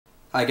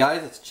Hi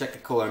guys, it's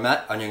calorie.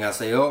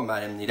 안녕하세요.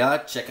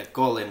 나랑드사이다.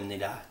 calorie.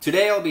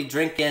 Today I'll be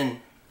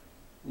drinking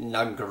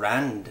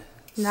Narangd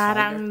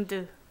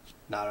Cider.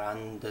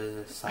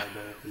 Narangd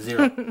Cider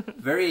Zero.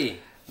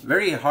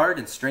 Very hard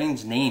and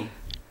strange name.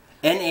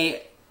 Narangd.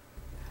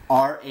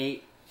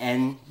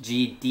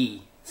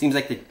 Seems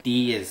like the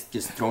D is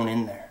just thrown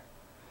in there.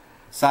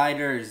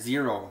 Cider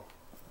Zero.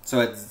 So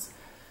it's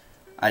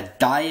a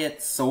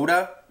diet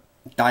soda,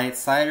 diet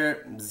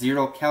cider,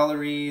 0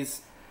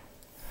 calories.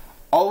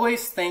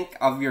 Always think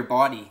of your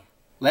body.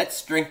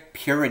 Let's drink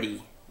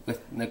purity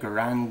with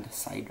Narangd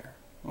Cider.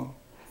 Oh.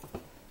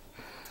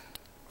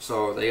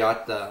 So they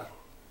got the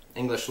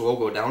English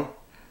logo down.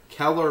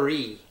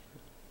 Calorie.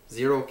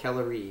 0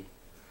 calorie.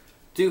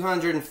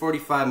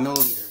 245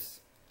 milliliters.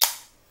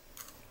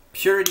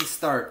 Purity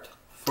start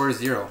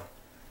 40.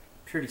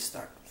 Purity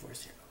start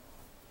 40.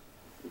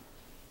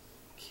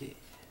 Okay.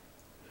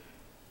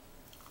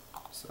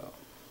 So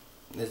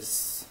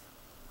this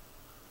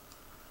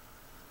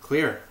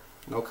clear.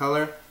 No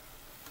color.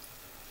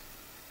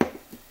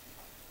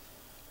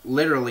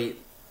 Literally,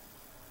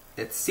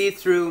 it's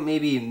see-through,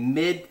 maybe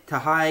mid to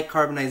high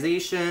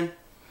carbonization.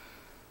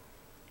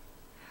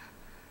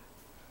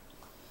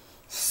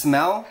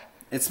 Smell.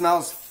 It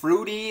smells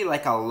fruity,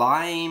 like a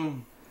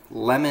lime,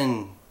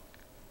 lemon,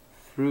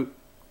 fruit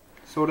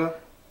soda.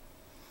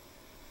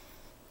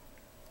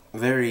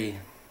 Very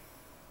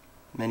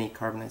many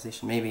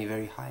carbonization, maybe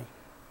very high.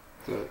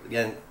 So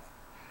again,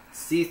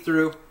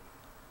 see-through,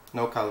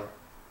 no color.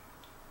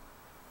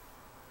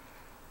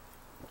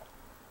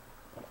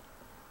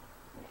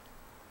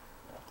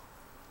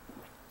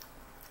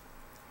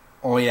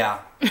 Oh yeah.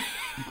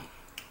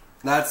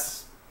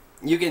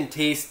 You can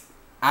taste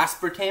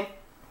aspartame.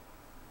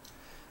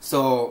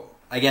 So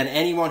again,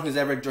 anyone who's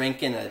ever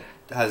drank a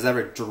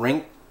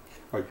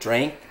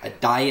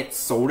diet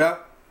soda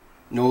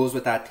knows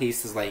what that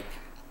taste is like.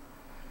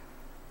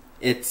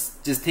 It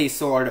just tastes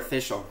so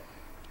artificial.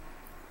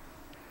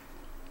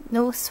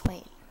 No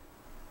sweet.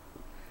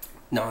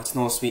 No, it's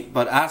no sweet.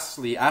 But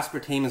actually,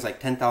 aspartame is like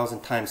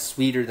 10,000 times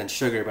sweeter than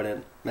sugar, but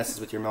it messes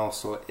with your mouth,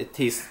 so it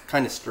tastes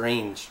kind of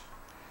strange.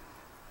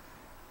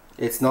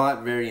 It's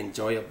not very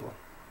enjoyable.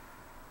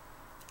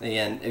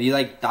 Again, if you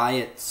like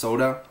diet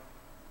soda,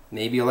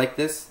 maybe you'll like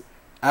this.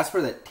 As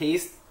for the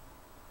taste,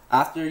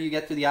 after you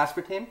get to the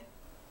aspartame,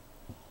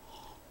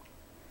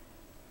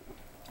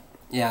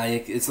 yeah,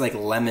 it's like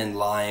lemon,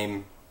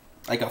 lime,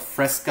 like a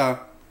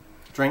Fresca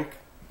drink.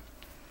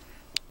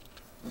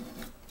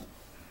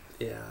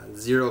 Yeah,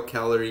 0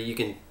 calorie. You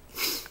can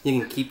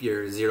keep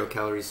your 0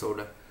 calorie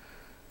soda.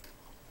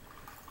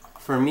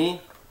 For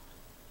me,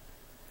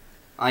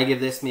 I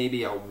give this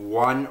maybe a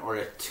 1 or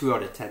a 2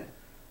 out of 10.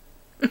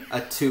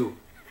 A 2.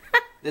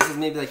 This is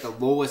maybe like the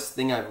lowest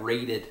thing I've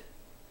rated.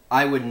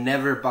 I would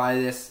never buy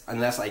this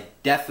unless I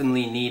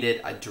definitely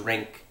needed a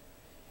drink.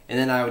 And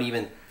then I would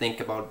even think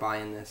about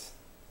buying this.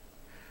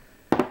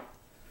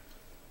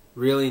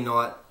 Really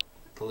not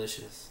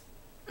delicious.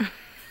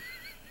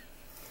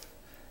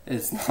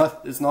 It's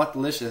not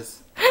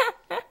delicious.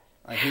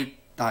 I hate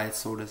diet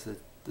sodas.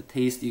 The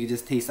taste, you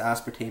just taste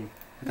aspartame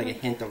with like a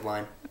hint of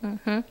lime.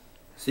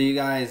 So you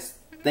guys,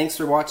 thanks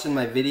for watching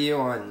my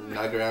video on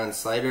Narangd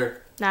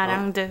Cider.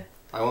 나랑드.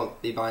 I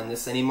won't be buying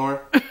this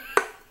anymore.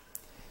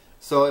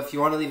 So if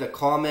you want to leave a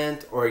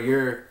comment or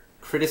your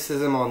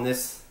criticism on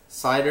this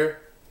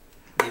cider,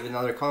 leave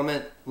another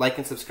comment, like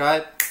and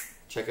subscribe.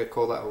 Check out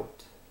Cola out.